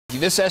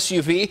This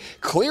SUV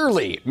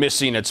clearly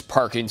missing its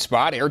parking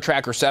spot. Air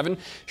Tracker 7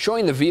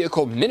 showing the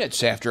vehicle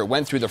minutes after it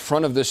went through the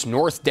front of this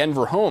North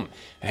Denver home.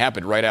 It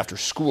happened right after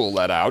school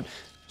let out,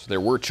 so there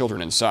were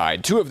children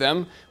inside. Two of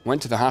them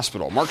went to the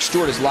hospital. Mark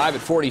Stewart is live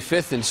at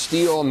 45th and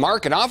Steele.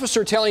 Mark, an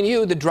officer telling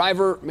you the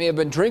driver may have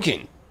been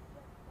drinking.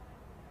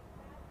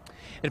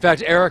 In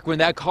fact, Eric, when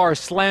that car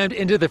slammed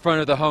into the front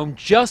of the home,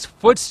 just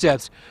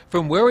footsteps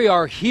from where we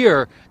are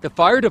here, the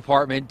fire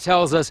department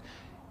tells us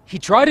he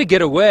tried to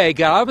get away,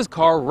 got out of his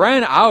car,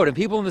 ran out, and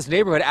people in this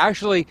neighborhood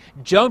actually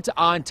jumped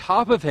on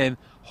top of him,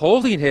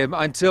 holding him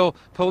until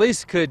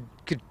police could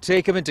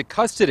take him into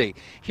custody.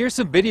 Here's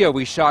some video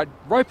we shot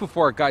right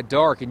before it got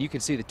dark, and you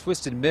can see the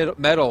twisted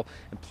metal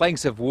and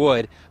planks of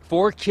wood.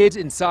 4 kids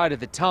inside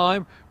at the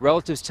time,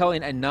 relatives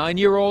telling a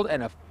 9-year-old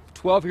and a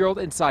 12-year-old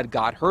inside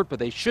got hurt, but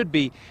they should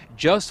be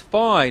just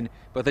fine.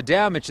 But the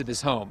damage to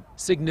this home,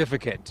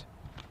 significant.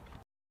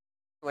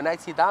 When I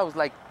see that, I was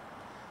like,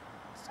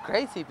 it's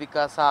crazy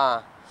because,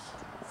 I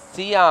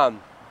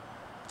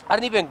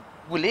didn't even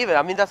believe it.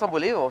 I mean, that's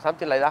unbelievable.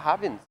 Something like that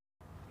happens.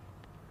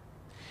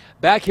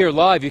 Back here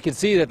live, you can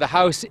see that the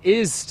house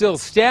is still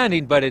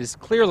standing, but it is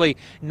clearly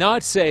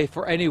not safe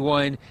for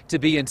anyone to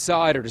be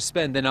inside or to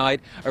spend the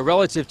night. A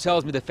relative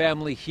tells me the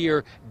family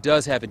here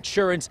does have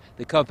insurance.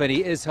 The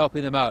company is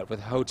helping them out with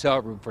a hotel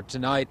room for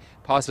tonight,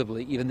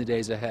 possibly even the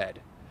days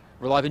ahead.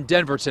 We're live in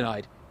Denver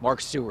tonight.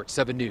 Mark Stewart,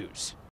 7 News.